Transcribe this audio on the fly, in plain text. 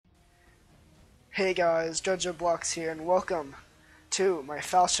Hey guys, Jojo Blocks here, and welcome to my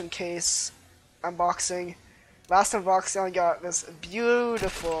Falchion case unboxing. Last unboxing I got this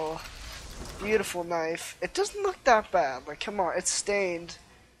beautiful knife. It doesn't look that bad, like come on, it's stained.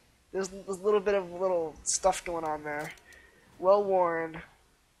 There's a little bit of little stuff going on there. Well worn.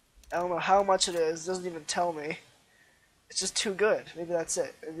 I don't know how much it is, it doesn't even tell me. It's just too good, maybe that's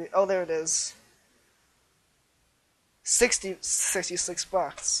it. Oh, there it is. 66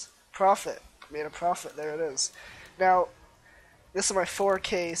 bucks. Profit. Made a profit, there it is. Now, this is my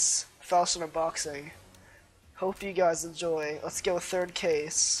 4-case Falchion unboxing. Hope you guys enjoy. Let's go third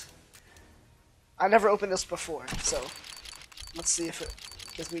case. I never opened this before, so let's see if it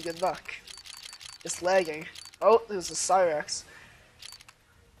gives me good luck. It's lagging. Oh, there's a Cyrex.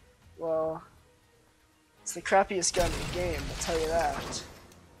 Well, it's the crappiest gun in the game, I'll tell you that.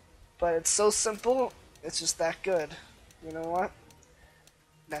 But it's so simple, it's just that good. You know what?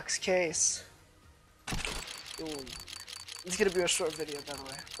 Next case. Boom. It's gonna be a short video, by the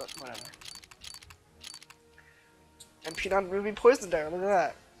way, but whatever. And peanut ruby poison dart, look at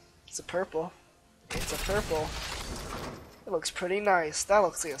that. It's a purple. It's a purple. It looks pretty nice. That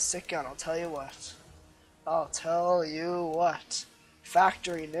looks like a sick gun, I'll tell you what. I'll tell you what.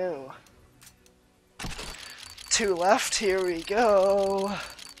 Factory new. 2 left, here we go.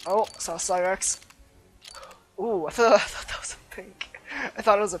 Oh, saw Cyrex. Ooh, I thought that was a pink. I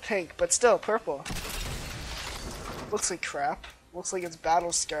thought it was a pink, but still purple. Looks like crap. Looks like it's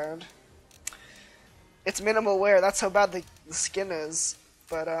battle scarred. It's minimal wear, that's how bad the skin is.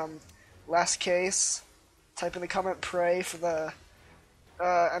 But last case. Type in the comment pray for the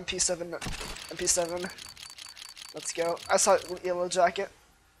MP7. Let's go. I saw yellow jacket.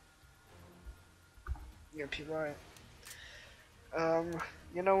 You're right.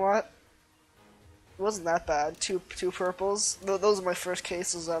 You know what? It wasn't that bad. Two purples. Those are my first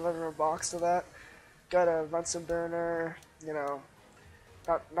cases I've ever unboxed of that. Got a Bunsen burner. You know,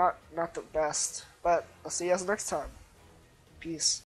 not the best. But I'll see you guys next time. Peace.